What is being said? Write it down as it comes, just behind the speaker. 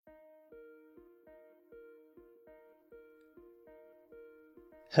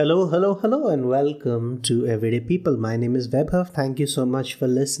Hello, hello, hello, and welcome to Everyday People. My name is Webhuff. Thank you so much for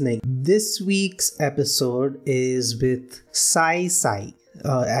listening. This week's episode is with Sai Sai.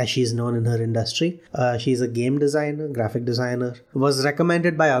 As she's known in her industry. She's a game designer, graphic designer, was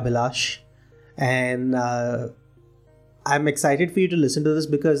recommended by Abhilash, and I'm excited for you to listen to this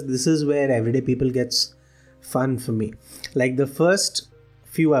because this is where Everyday People gets fun for me. Like the first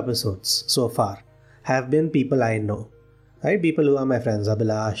few episodes so far have been people I know, right? People who are my friends,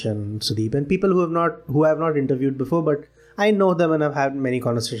 Abhilash and Sudeep, and people who have not interviewed before, but I know them and I've had many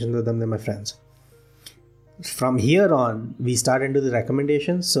conversations with them. They're my friends. From here on, we start into the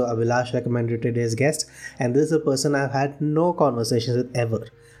recommendations. So Abhilash recommended today's guest, and this is a person I've had no conversations with ever.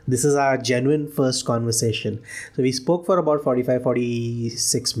 This is our genuine first conversation. So we spoke for about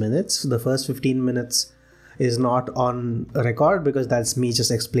 46 minutes. The first 15 minutes is not on record because that's me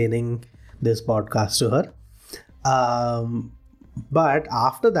just explaining this podcast to her. But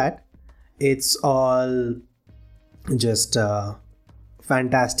after that, it's all just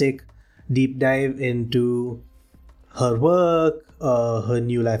fantastic deep dive into her work, her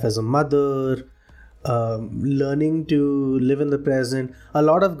new life as a mother, learning to live in the present, a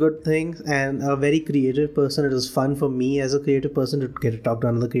lot of good things, and a very creative person. It was fun for me as a creative person to get to talk to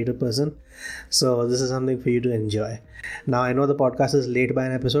another creative person. So this is something for you to enjoy. Now I know the podcast is late by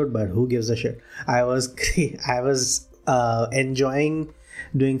an episode, but who gives a shit? I was enjoying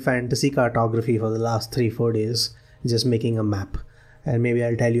doing fantasy cartography for the last 3-4 days, just making a map, and maybe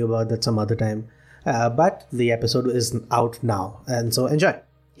I'll tell you about that some other time. But the episode is out now, and so enjoy.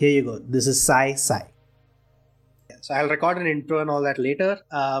 Here you go. This is Sai Sai. So I'll record an intro and all that later.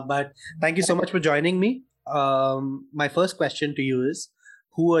 But thank you so much for joining me. My first question to you is,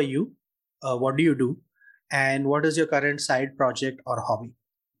 who are you? What do you do? And what is your current side project or hobby?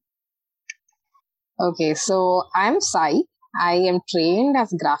 Okay, so I'm Sai. I am trained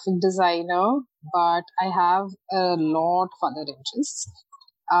as graphic designer, but I have a lot of other interests.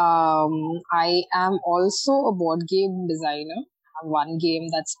 I am also a board game designer. I have one game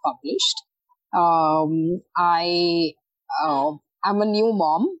that's published. I am a new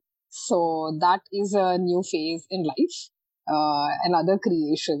mom, so that is a new phase in life, another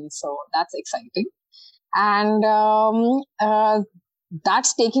creation. So that's exciting, and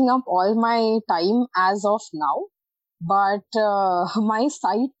that's taking up all my time as of now. But my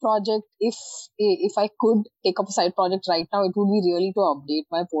side project, if I could take up a side project right now, it would be really to update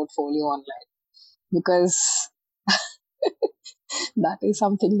my portfolio online, because that is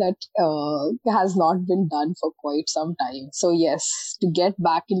something that has not been done for quite some time. So yes, to get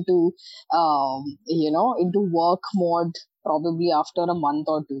back into into work mode probably after a month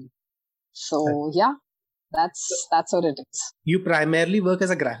or two. So yeah, that's what it is. You primarily work as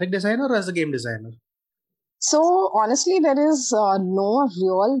a graphic designer or as a game designer? So honestly, there is no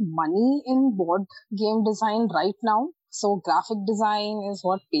real money in board game design right now. So graphic design is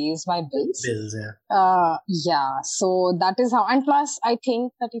what pays my bills. Bills, yeah. Yeah. So that is how. And plus, I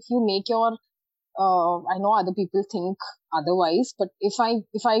think that if you make your, I know other people think otherwise, but if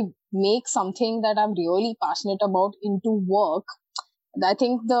I make something that I'm really passionate about into work, I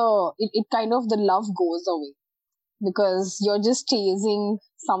think it kind of the love goes away, because you're just chasing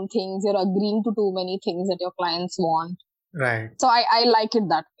some things, you're agreeing to too many things that your clients want. Right. So I like it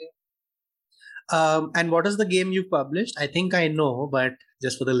that way. And what is the game you published? I think I know, but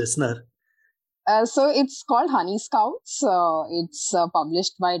just for the listener. So it's called Honey Scouts. It's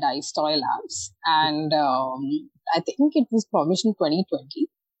published by Dice Toy Labs, and I think it was published in 2020.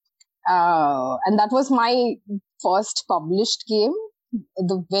 And that was my first published game.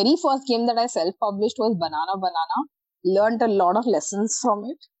 The very first game that I self-published was Banana Banana. Learned a lot of lessons from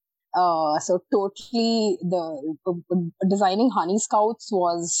it. So totally, the designing Honey Scouts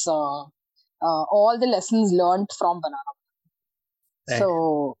was all the lessons learned from Banana. Right.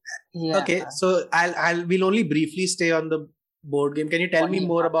 So yeah. Okay, so we'll only briefly stay on the board game. Can you tell me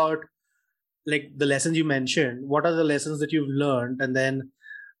more about like the lessons you mentioned? What are the lessons that you've learned, and then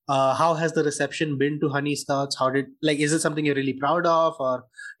how has the reception been to Honey Scouts? Is it something you're really proud of, or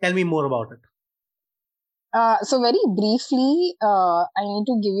tell me more about it? So very briefly, I need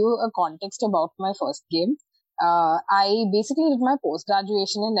to give you a context about my first game. I basically did my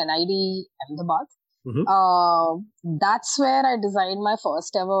post-graduation in NID Ahmedabad. Mm-hmm. That's where I designed my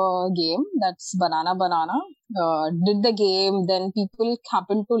first ever game. That's Banana Banana. Did the game, then people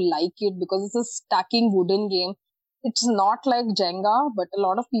happened to like it because it's a stacking wooden game. It's not like Jenga, but a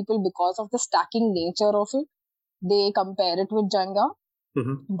lot of people, because of the stacking nature of it, they compare it with Jenga.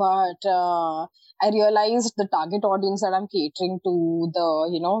 Mm-hmm. But I realized the target audience that I'm catering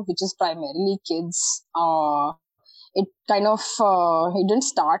to, which is primarily kids, it kind of it didn't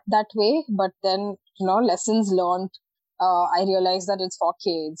start that way, but then lessons learned. I realized that it's for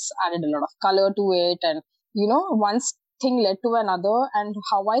kids, added a lot of color to it, and once thing led to another. And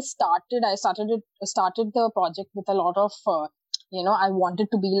how I started the project with a lot of I wanted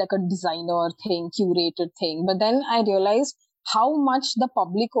to be like a designer thing, curated thing, but then I realized how much the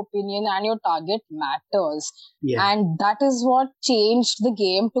public opinion and your target matters. Yeah. And that is what changed the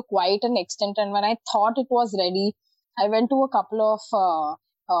game to quite an extent. And when I thought it was ready, I went to a couple of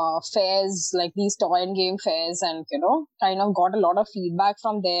fairs, like these toy and game fairs, and kind of got a lot of feedback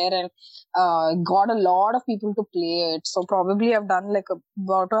from there, and got a lot of people to play it. So probably I've done like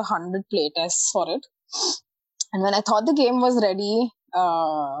about 100 play tests for it. And when I thought the game was ready,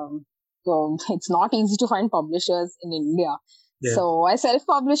 so it's not easy to find publishers in India. Yeah. So I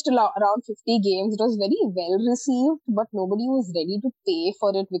self-published around 50 games. It was very well received, but nobody was ready to pay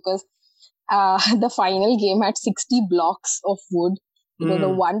for it because the final game had 60 blocks of wood. It was a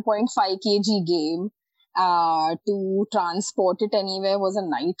 1.5 kg game. To transport it anywhere was a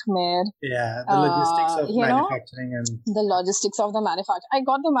nightmare. Yeah, the logistics of manufacturing and the logistics of the manufacturer. I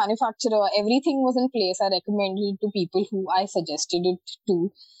got the manufacturer. Everything was in place. I recommended it to people who I suggested it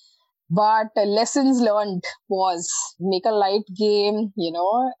to. But lessons learned was make a light game.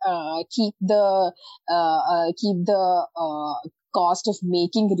 Keep the cost of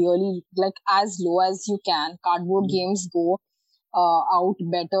making really like as low as you can. Cardboard games go out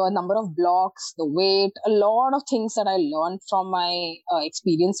better, number of blocks, the weight, a lot of things that I learned from my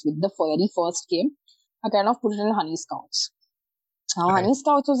experience with the very first game. I kind of put it in Honey Scouts. Honey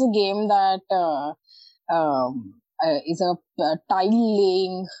Scouts was a game that is a tile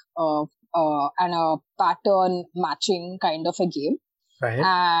laying and a pattern matching kind of a game. Right.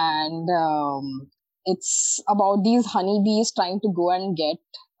 And it's about these honeybees trying to go and get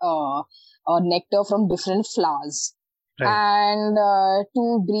nectar from different flowers. Right. And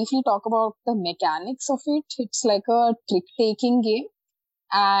to briefly talk about the mechanics of it, it's like a trick-taking game,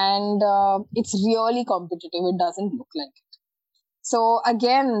 and it's really competitive. It doesn't look like it. So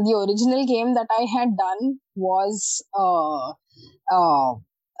again, the original game that I had done was it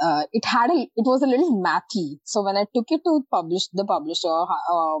was a little mathy. So when I took it to the publisher,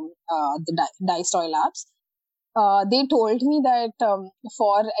 the Dice Toy Labs, they told me that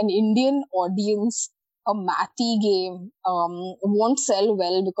for an Indian audience, a mathy game won't sell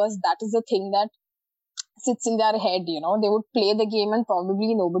well because that is the thing that sits in their head. They would play the game and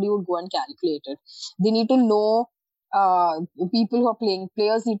probably nobody would go and calculate it. They need to know, people who are playing,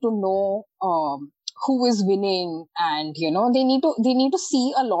 players need to know who is winning, and they need to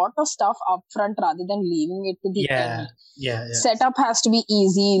see a lot of stuff up front rather than leaving it to the end. Yeah. Setup has to be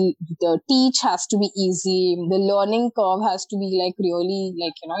easy, the teach has to be easy, the learning curve has to be like really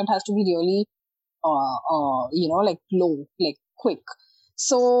it has to be really like low, like quick.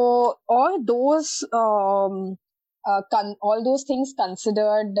 So all those all those things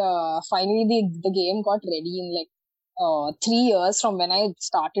considered, finally the game got ready in like 3 years from when I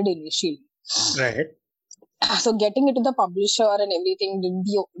started initially. Right. So getting it to the publisher and everything, did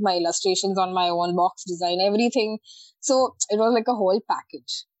my illustrations on my own, box design, everything. So it was like a whole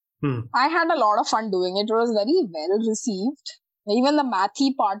package. I had a lot of fun doing it. It was very well received. Even the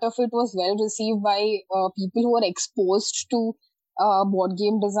mathy part of it was well received by people who are exposed to board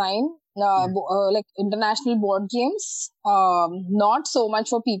game design, like international board games. Not so much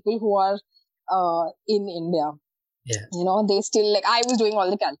for people who are in India. Yeah. They still I was doing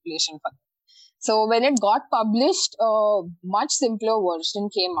all the calculation for them. So when it got published, a much simpler version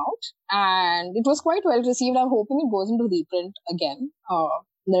came out, and it was quite well received. I'm hoping it goes into reprint again.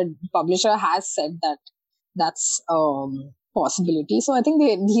 The publisher has said that that's possibility. So I think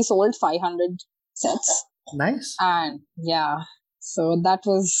he sold 500 sets. Nice. And yeah, so that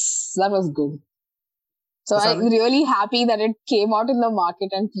was good. So I'm really happy that it came out in the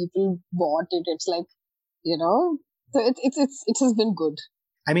market and people bought it. It's like, so it has been good.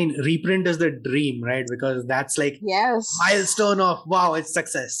 I mean, reprint is the dream, right? Because that's like milestone of wow, it's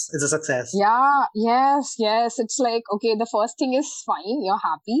success. It's a success. Yeah, yes. It's like, okay, the first thing is fine, you're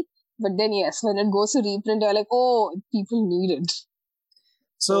happy. But then, yes, when it goes to reprint, you're like, oh, people need it.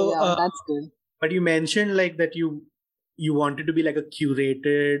 So yeah, that's good. But you mentioned like that you wanted to be like a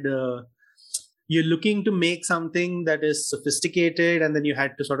curated, you're looking to make something that is sophisticated, and then you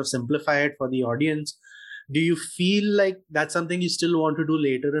had to sort of simplify it for the audience. Do you feel like that's something you still want to do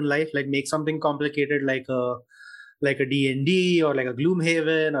later in life? Like make something complicated like a D&D or like a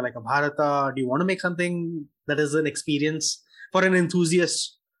Gloomhaven or like a Bharata? Do you want to make something that is an experience for an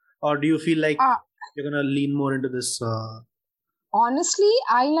enthusiast? Or do you feel like you're going to lean more into this Honestly,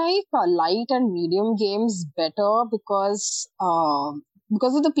 I like light and medium games better because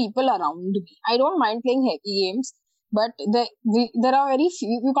of the people around me. I don't mind playing heavy games, but there are very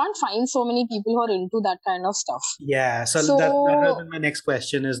few. You can't find so many people who are into that kind of stuff. Yeah, so that has So been my next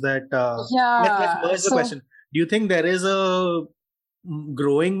question. Is that let's yeah, merge the so question. Do you think there is a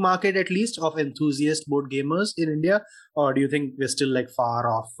growing market at least of enthusiast board gamers in India, or do you think we're still like far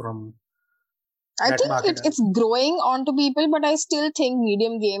off from I that think market? it's growing onto people, but I still think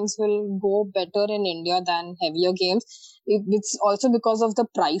medium games will go better in India than heavier games. It's also because of the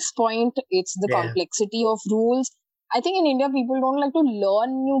price point, it's the Yeah, complexity of rules. I think in India, people don't like to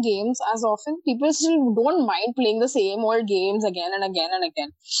learn new games as often. People still don't mind playing the same old games again and again and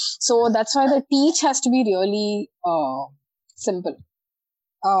again. So that's why the teach has to be really simple.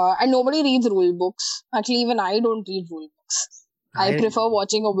 And nobody reads rule books. Actually, even I don't read rule books. I I prefer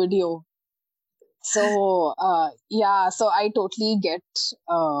watching a video. So yeah, so I totally get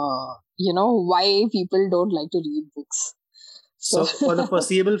why people don't like to read books. So so for the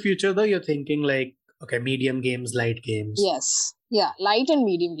foreseeable future though, you're thinking like okay, medium games, light games. yes, yeah, light and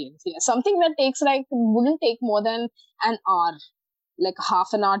medium games. Yeah, something that takes like wouldn't take more than an hour, like half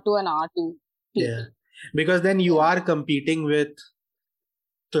an hour to an hour to play. Yeah, because then you Yeah. are competing with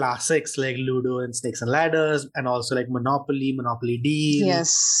classics like Ludo and Snakes and Ladders, and also like Monopoly, Monopoly Deal.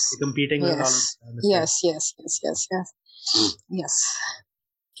 Yes. You're competing with all of Yes. them, I understand. Yes. Yes. Yes. Yes. Yes. Yes.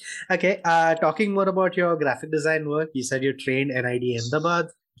 Okay, talking more about your graphic design work, you said you trained NID Ahmedabad,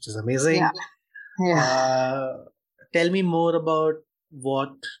 which is Yeah. amazing. Yeah. Uh, Tell me more about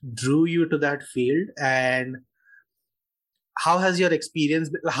what drew you to that field and how has your experience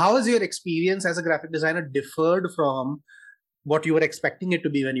as a graphic designer differed from what you were expecting it to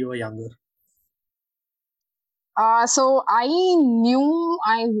be when you were younger? So I knew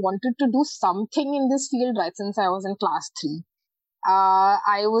I wanted to do something in this field right since I was in class 3.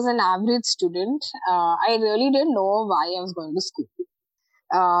 I was an average student. I really didn't know why I was going to school.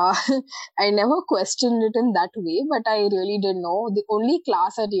 Uh, I never questioned it in that way, but I really didn't know. The only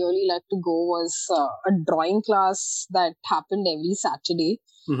class I'd really like to go was a drawing class that happened every Saturday.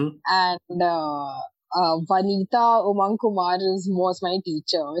 Mm-hmm. And Vanita Umang Kumar was my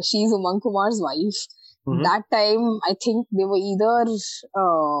teacher. She's Umang Kumar's wife. Mm-hmm. That time, I think they were either,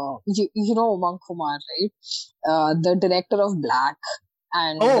 you know Umang Kumar, right? The director of Black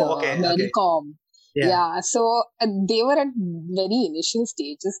and Oh, okay, Mary okay. Com. Yeah, Yeah, so they were at very initial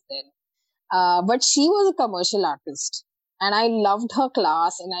stages then. But she was a commercial artist, and I loved her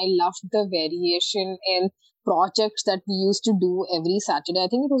class, and I loved the variation in projects that we used to do every Saturday. I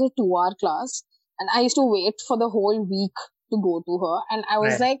think it was a 2 hour class, and I used to wait for the whole week to go to her, and I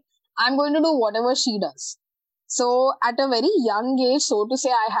was right. like, I'm going to do whatever she does. So at a very young age, so to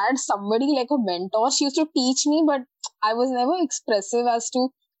say, I had somebody like a mentor. She used to teach me, but I was never expressive as to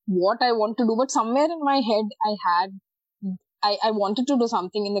what I want to do. But somewhere in my head, I wanted to do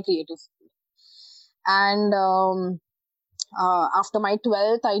something in the creative. And after my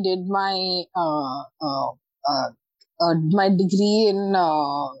 12th, I did my degree in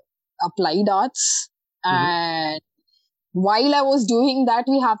applied arts. Mm-hmm. And while I was doing that,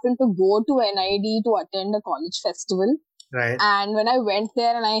 we happened to go to NID to attend a college festival. Right. And when I went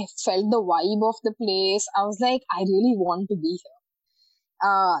there and I felt the vibe of the place, I was like, I really want to be here.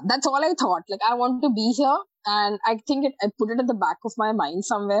 That's all I thought. Like, I want to be here. And I think I put it at the back of my mind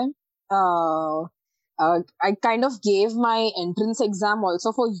somewhere. Uh, I kind of gave my entrance exam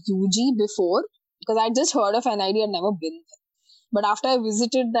also for UG before, because I just heard of NID, I'd never been there. But after I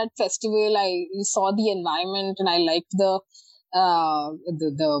visited that festival, I saw the environment and I liked the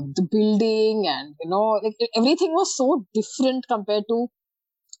building, and like everything was so different compared to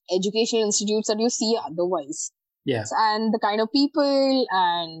educational institutes that you see otherwise. Yeah. And the kind of people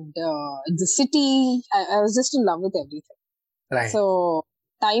and the city, I was just in love with everything. Right. So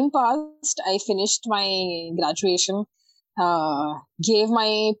time passed. I finished my graduation, gave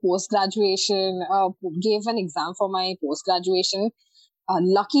my post graduation, gave an exam for my post graduation.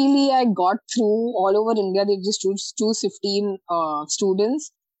 Luckily, I got through. All over India. They just choose 15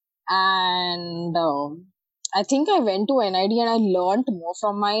 students, and I think I went to NID and I learned more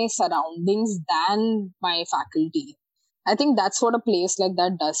from my surroundings than my faculty. I think that's what a place like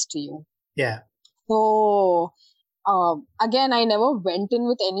that does to you. Yeah. So again, I never went in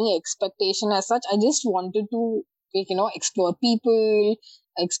with any expectation as such. I just wanted to, like, explore people,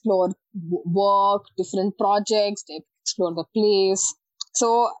 explore work, different projects, explore the place.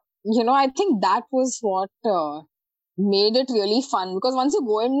 So, I think that was what made it really fun, because once you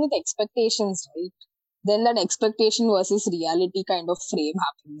go in with expectations, right, then that expectation versus reality kind of frame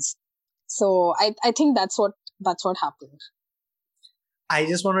happens. So I think that's what happened. I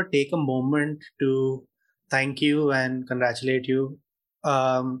just want to take a moment to thank you and congratulate you.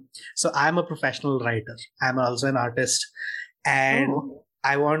 So I'm a professional writer. I'm also an artist, and Oh,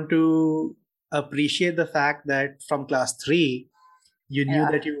 I want to appreciate the fact that from class three, you knew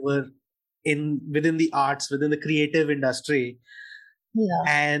yeah, that you were in within the arts, within the creative industry, yeah,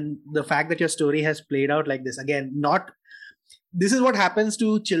 and the fact that your story has played out like this. Again, not this is what happens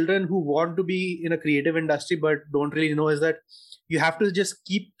to children who want to be in a creative industry but don't really know, is that you have to just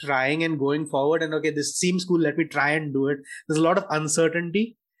keep trying and going forward, and okay, this seems cool, let me try and do it. There's a lot of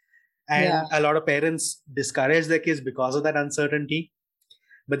uncertainty, and yeah, a lot of parents discourage their kids because of that uncertainty.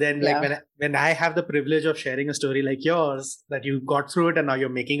 But then, like, yeah. when I have the privilege of sharing a story like yours, that you got through it and now you're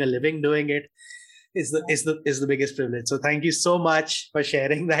making a living doing it, is the biggest privilege. So thank you so much for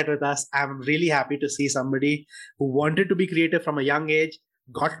sharing that with us. I'm really happy to see somebody who wanted to be creative from a young age,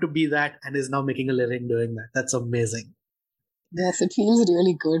 got to be that, and is now making a living doing that. That's amazing. Yes, it feels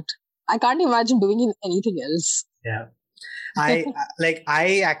really good. I can't imagine doing anything else. Yeah.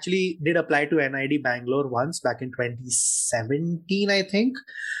 I actually did apply to NID Bangalore once back in 2017, I think,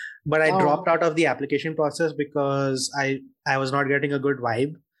 but I dropped Oh, out of the application process because I was not getting a good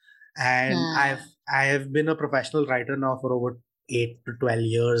vibe. And hmm. I have been a professional writer now for over 8 to 12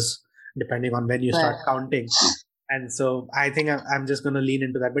 years, depending on when you start Well, counting. And so I think I'm just going to lean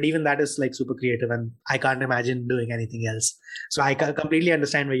into that. But even that is like super creative, and I can't imagine doing anything else. So I completely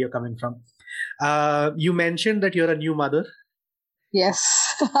understand where you're coming from. You mentioned that you're a new mother. yes.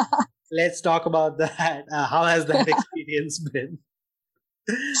 Let's talk about that. How has that experience been?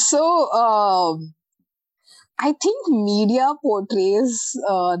 So, I think media portrays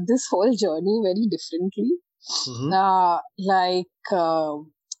this whole journey very differently. Mm-hmm.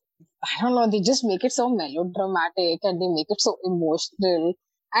 I don't know, they just make it so melodramatic and they make it so emotional.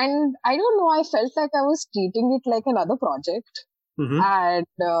 And I don't know, I felt like I was treating it like another project. Mm-hmm. And,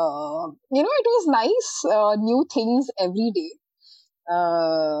 it was nice, new things every day.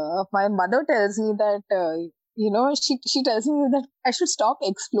 My mother tells me that she tells me that I should stop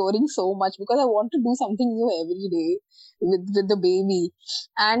exploring so much because I want to do something new every day with the baby.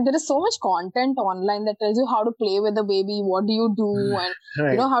 And there is so much content online that tells you how to play with the baby, what do you do, and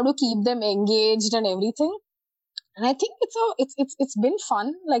Right. how to keep them engaged and everything. And I think it's been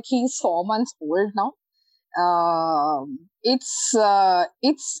fun. Like, he's 4 months old now. It's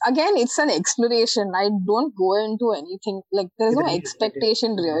again, it's an exploration. I don't go into anything, like, there's With no any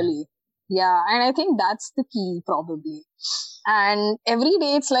expectation expectation. Yeah. really. Yeah, and I think that's the key probably. And every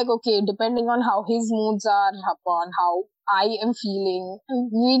day it's like, okay, depending on how his moods are, upon how I am feeling,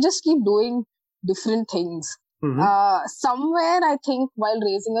 we just keep doing different things. Mm-hmm. Somewhere I think while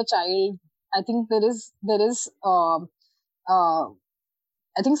raising a child, I think there is uh,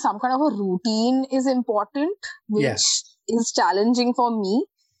 I think some kind of a routine is important, Yeah. which is challenging for me,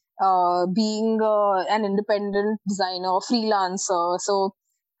 being an independent designer, freelancer. So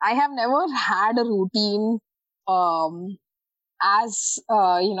I have never had a routine, um, as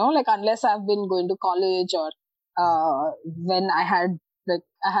like, unless I've been going to college, or when I had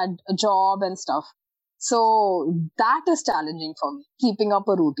a job and stuff. So that is challenging for me, keeping up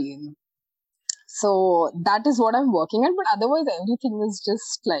a routine. So that is what I'm working at. But otherwise, everything is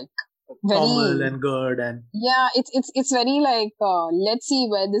just like Normal very, and good, yeah. It's very like, let's see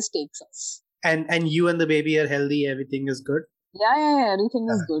where this takes us. and you and the baby are healthy. Everything is good. Yeah, yeah, yeah, everything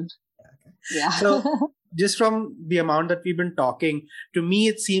is Uh, good. Yeah, So, just from the amount that we've been talking, to me,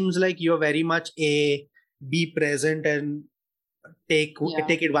 it seems like you're very much a be present and take yeah,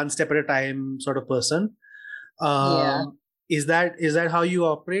 take it one step at a time sort of person. yeah. Is that how you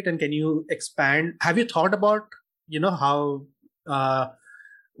operate? And can you expand? Have you thought about how uh,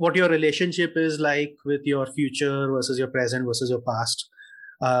 what your relationship is like with your future versus your present versus your past?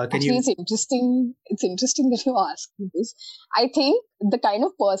 Can Actually, you? it's interesting. It's interesting that you asked me this. I think the kind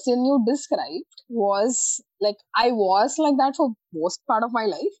of person you described was like, I was like that for most part of my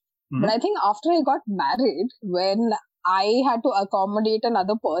life. But I Mhm. think after I got married, when I had to accommodate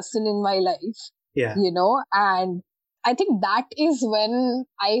another person in my life, Yeah, and I think that is when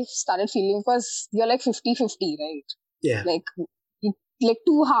I started feeling, because you're like 50-50, right? yeah, Like, like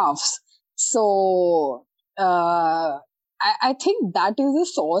two halves. So, I think that is the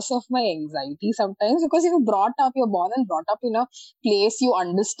source of my anxiety sometimes, because you're born and brought up in a place you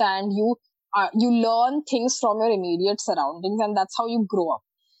understand, you learn things from your immediate surroundings, and that's how you grow up.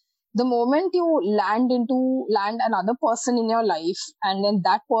 The moment you land another person in your life, and then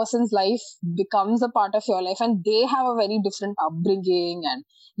that person's life becomes a part of your life, and they have a very different upbringing, and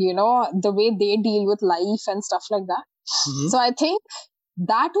the way they deal with life and stuff like that. So hmm I think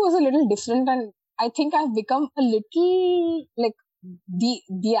that was a little different, and I think I've become a little like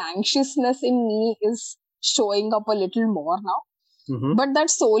the anxiousness in me is showing up a little more now. Mm-hmm. But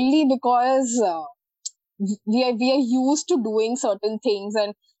that's solely because we are used to doing certain things,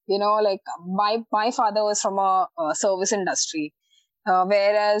 and like my father was from a service industry,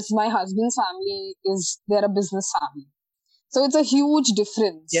 whereas my husband's family they're a business family. So it's a huge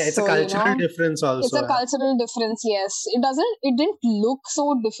difference. Yeah, it's so, a cultural difference also. It's a cultural difference, yes. It didn't look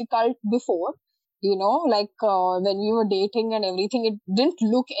so difficult before, like when we were dating and everything, it didn't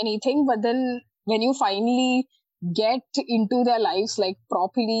look anything. But then when you finally get into their lives like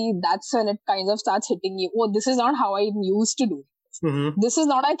properly, that's when it kind of starts hitting you. Oh, this is not how I'm used to do it. Mm-hmm. This is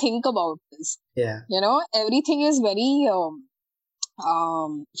not I think about this. Yeah. Everything is very,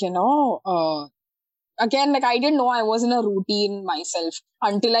 again, like I didn't know I was in a routine myself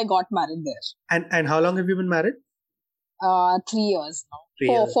until I got married there. And how long have you been married? 3 years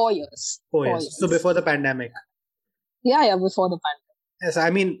now. 4 years. 4 years. So before the pandemic. Yeah, before the pandemic. Yes,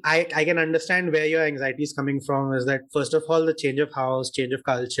 I mean, I can understand where your anxiety is coming from. Is that first of all the change of house, change of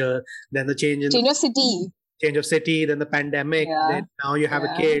culture, then the change of city, then the pandemic, then now you have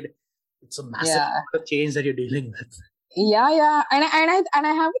a kid. It's a massive amount of change that you're dealing with. Yeah, and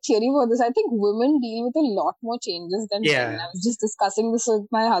I have a theory for this. I think women deal with a lot more changes than men. I was just discussing this with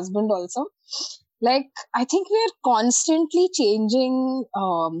my husband also. Like, I think we are constantly changing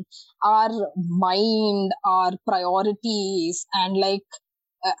our mind, our priorities, and like,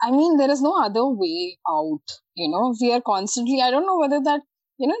 I mean, there is no other way out. We are constantly. I don't know whether that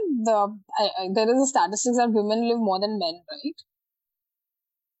there is a statistics that women live more than men, right?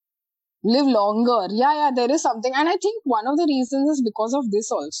 Live longer. Yeah, there is something. And I think one of the reasons is because of this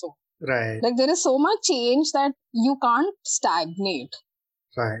also. Right. Like there is so much change that you can't stagnate.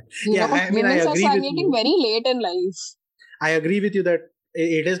 Right. I mean, I agree stagnating very late in life. I agree with you that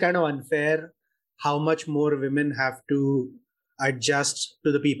it is kind of unfair how much more women have to adjust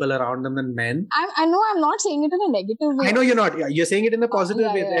to the people around them than men. I know I'm not saying it in a negative way. I know you're not. You're saying it in a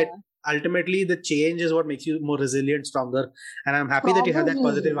positive way. That ultimately the change is what makes you more resilient, stronger. And I'm happy that you have that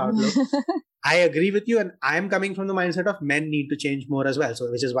positive outlook. I agree with you. And I'm coming from the mindset of men need to change more as well. So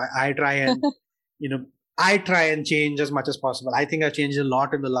which is why I try and, I try and change as much as possible. I think I've changed a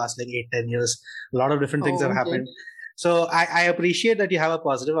lot in the last 8-10 years. A lot of different things have happened. So I appreciate that you have a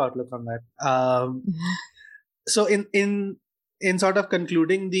positive outlook on that. So in sort of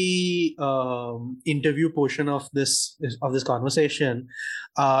concluding the interview portion of this conversation,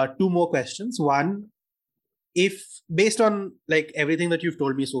 2 more questions. One, if based on everything that you've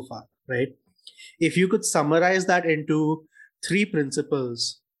told me so far, right? If you could summarize that into 3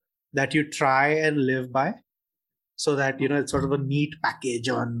 principles that you try and live by, so that it's sort of a neat package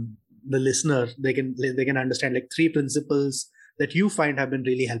on the listener, they can understand 3 principles that you find have been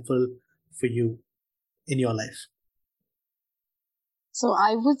really helpful for you in your life. So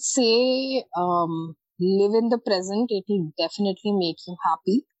I would say live in the present. It will definitely make you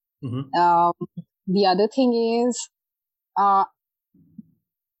happy. Mm-hmm. The other thing is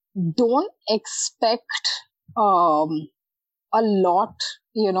don't expect a lot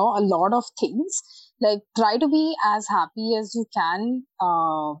of things. Like try to be as happy as you can,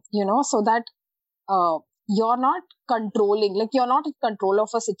 so that you're not controlling, you're not in control of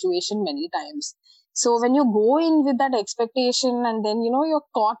a situation many times. So when you go in with that expectation and then, you're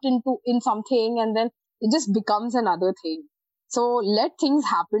caught in something and then it just becomes another thing. So let things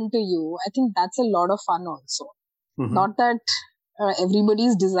happen to you. I think that's a lot of fun also. Mm-hmm. Not that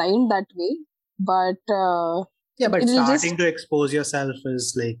everybody's designed that way, but but starting to expose yourself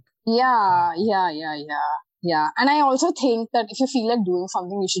is Yeah. And I also think that if you feel like doing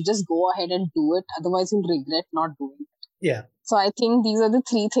something, you should just go ahead and do it. Otherwise, you'll regret not doing it. Yeah. So I think these are the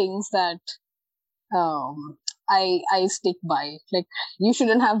 3 things that I stick by. You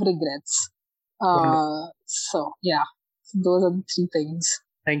shouldn't have regrets. So yeah, those are the 3 things.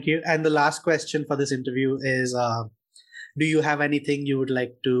 Thank you. And the last question for this interview is, do you have anything you would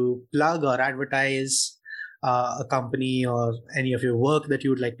like to plug or advertise, a company or any of your work that you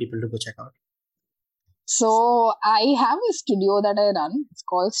would like people to go check out? So I have a studio that I run. It's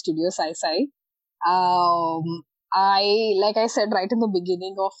called Studio Sai Sai. Like I said right in the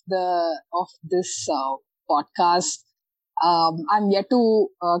beginning of this podcast, I'm yet to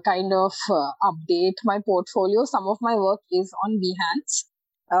kind of update my portfolio. Some of my work is on Behance.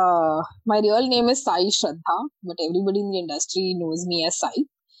 My real name is Sai Shraddha, but everybody in the industry knows me as Sai.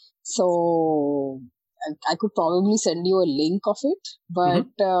 So I could probably send you a link of it. But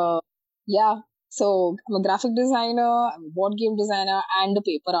yeah, so I'm a graphic designer, I'm a board game designer, and a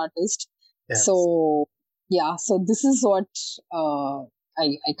paper artist. Yes. So yeah, so this is what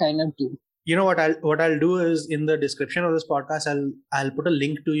I kind of do. You know what I'll do is in the description of this podcast, I'll put a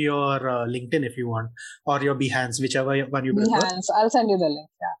link to your LinkedIn if you want, or your Behance, whichever one you prefer. Behance. I'll send you the link.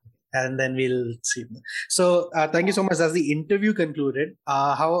 Yeah. And then we'll see. So thank you so much. As the interview concluded,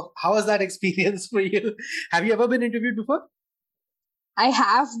 how was that experience for you? Have you ever been interviewed before? I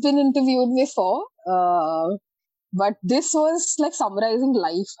have been interviewed before, but this was like summarizing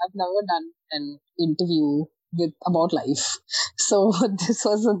life. I've never done an interview about life, so this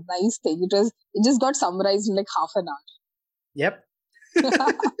was a nice thing. It just got summarized in like half an hour. Yep.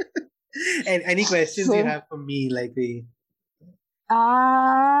 And any questions you have for me, like the?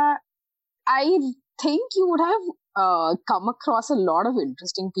 I think you would have come across a lot of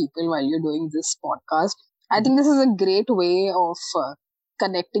interesting people while you're doing this podcast. I think this is a great way of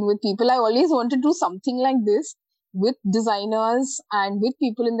connecting with people. I always wanted to do something like this with designers and with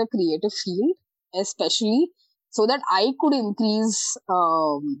people in the creative field, especially, so that I could increase,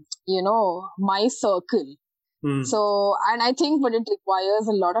 my circle. So, and I think, but it requires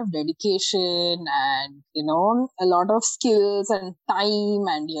a lot of dedication and, a lot of skills and time.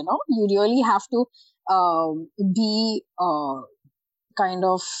 And, you really have to be kind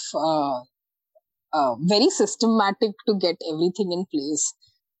of very systematic to get everything in place.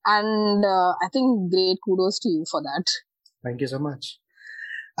 And I think great kudos to you for that. Thank you so much.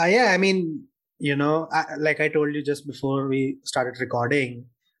 Yeah, I mean, like I told you just before we started recording,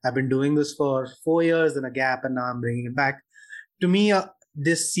 I've been doing this for 4 years, then a gap, and now I'm bringing it back. To me,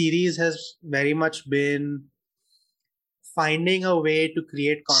 this series has very much been finding a way to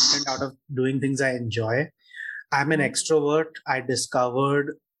create content out of doing things I enjoy. I'm an extrovert. I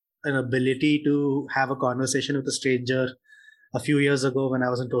discovered an ability to have a conversation with a stranger a few years ago when I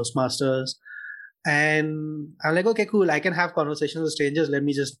was in Toastmasters. And I'm like, okay, cool. I can have conversations with strangers. Let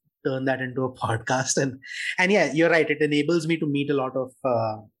me just turn that into a podcast. And yeah, you're right. It enables me to meet a lot of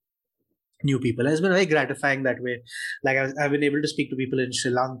new people. And it's been very gratifying that way. Like I've been able to speak to people in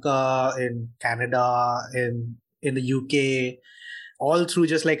Sri Lanka, in Canada, in the UK, all through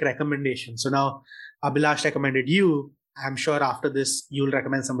just like recommendations. So now Abhilash recommended you. I'm sure after this, you'll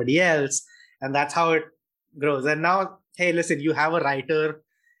recommend somebody else. And that's how it grows. And now, hey, listen, you have a writer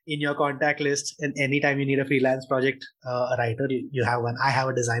in your contact list, and anytime you need a freelance project, a writer, you have one. I have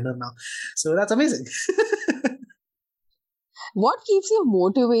a designer now. So that's amazing. What keeps you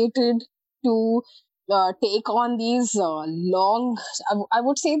motivated to take on these long, I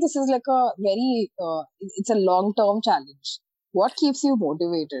would say this is like a very, it's a long-term challenge. What keeps you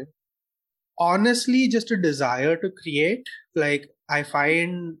motivated? Honestly, just a desire to create. Like I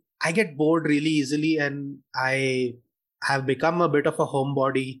find I get bored really easily, and I have become a bit of a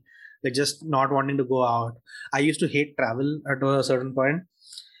homebody, like just not wanting to go out. I used to hate travel at a certain point.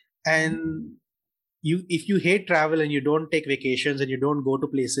 And if you hate travel and you don't take vacations and you don't go to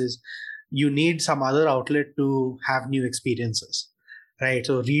places, you need some other outlet to have new experiences, right?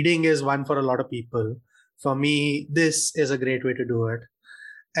 So reading is one for a lot of people. For me, this is a great way to do it.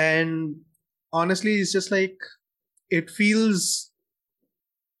 And honestly, it's just like it feels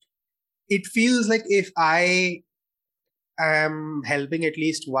like if I am helping at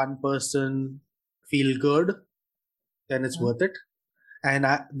least one person feel good, then it's worth it. And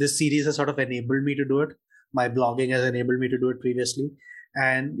this series has sort of enabled me to do it. My blogging has enabled me to do it previously.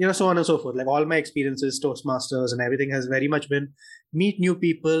 And, so on and so forth. Like all my experiences, Toastmasters and everything has very much been meet new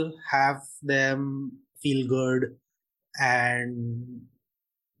people, have them feel good, and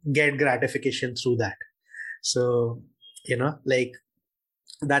get gratification through that. So, like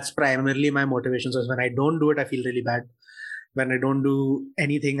that's primarily my motivation. So when I don't do it, I feel really bad. When I don't do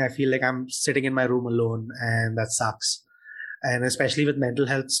anything, I feel like I'm sitting in my room alone, and that sucks. And especially with mental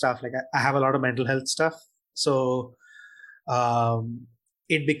health stuff, like I have a lot of mental health stuff. So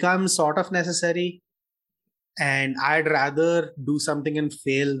it becomes sort of necessary. And I'd rather do something and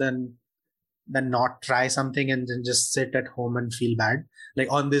fail than not try something and then just sit at home and feel bad,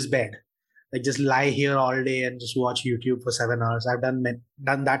 like on this bed, like just lie here all day and just watch YouTube for 7 hours. I've done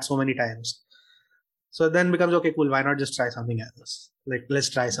that so many times. So then becomes, okay, cool. Why not just try something else? Like, let's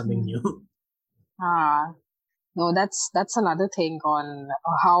try something new. No, that's another thing on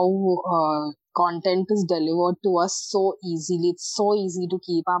how content is delivered to us so easily. It's so easy to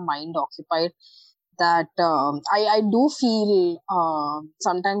keep our mind occupied that I do feel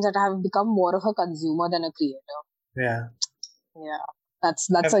sometimes that I have become more of a consumer than a creator. Yeah. That's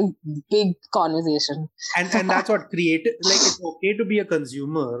a big conversation. And that's what creative, like it's okay to be a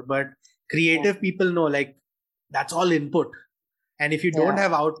consumer, but creative people know like that's all input. And if you don't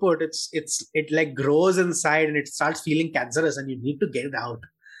have output, it like grows inside and it starts feeling cancerous, and you need to get it out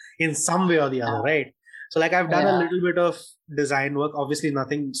in some way or the other, right? So like I've done a Yeah. little bit of design work, obviously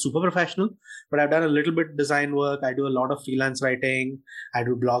nothing super professional, but I've done a little bit design work. I do a lot of freelance writing. I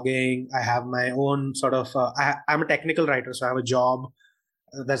do blogging. I have my own sort of, I'm a technical writer, so I have a job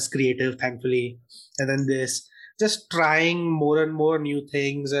that's creative, thankfully. And then this, just trying more and more new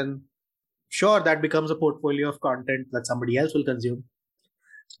things. And sure, that becomes a portfolio of content that somebody else will consume.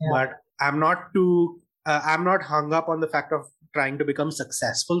 Yeah. But I'm not hung up on the fact of trying to become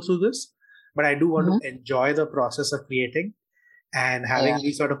successful through this. But I do want to enjoy the process of creating and having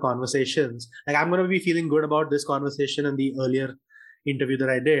these sort of conversations. Like I'm going to be feeling good about this conversation and the earlier interview that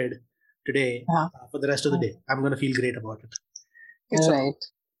I did today for the rest of the day. I'm going to feel great about it. Right.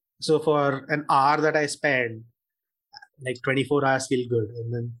 So for an hour that I spend, like 24 hours feel good.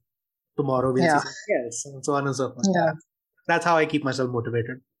 And then tomorrow we'll see something else, and so on and so forth. Yeah. That's how I keep myself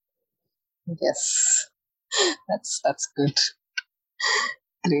motivated. Yes. That's good.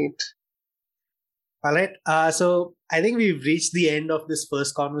 Great. All right. So I think we've reached the end of this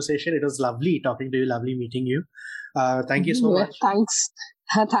first conversation. It was lovely talking to you, lovely meeting you. Thank you so much. Thanks.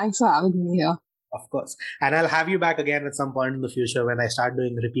 Thanks for having me here. Of course. And I'll have you back again at some point in the future when I start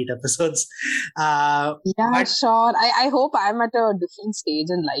doing repeat episodes. Sure. I hope I'm at a different stage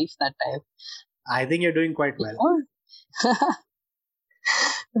in life that time. I think you're doing quite well.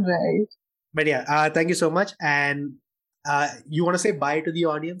 Right. But yeah, thank you so much. And you want to say bye to the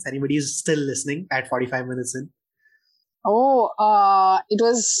audience? Anybody is still listening at 45 minutes in? It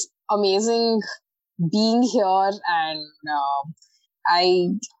was amazing being here, and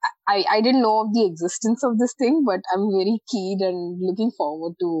I didn't know of the existence of this thing, but I'm very keen and looking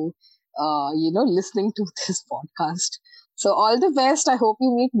forward to listening to this podcast. So all the best. I hope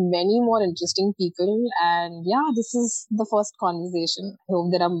you meet many more interesting people. And yeah, this is the first conversation. I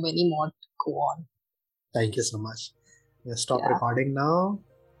hope there are many more to go on. Thank you so much. Let's stop recording now.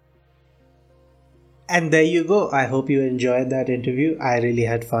 And there you go. I hope you enjoyed that interview. I really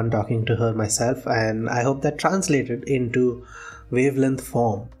had fun talking to her myself, and I hope that translated into wavelength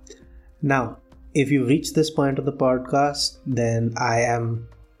form. Now, if you've reached this point of the podcast, then I am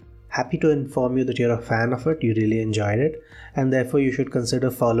happy to inform you that you're a fan of it, you really enjoyed it, and therefore you should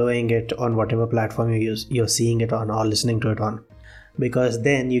consider following it on whatever platform you're seeing it on or listening to it on, because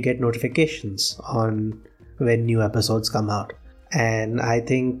then you get notifications on when new episodes come out. And I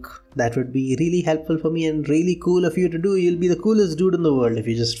think that would be really helpful for me and really cool of you to do. You'll be the coolest dude in the world if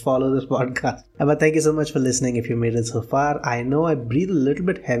you just follow this podcast. But thank you so much for listening if you made it so far. I know I breathe a little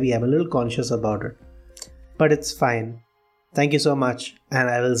bit heavy. I'm a little conscious about it. But it's fine. Thank you so much, and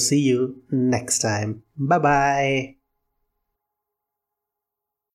I will see you next time. Bye-bye.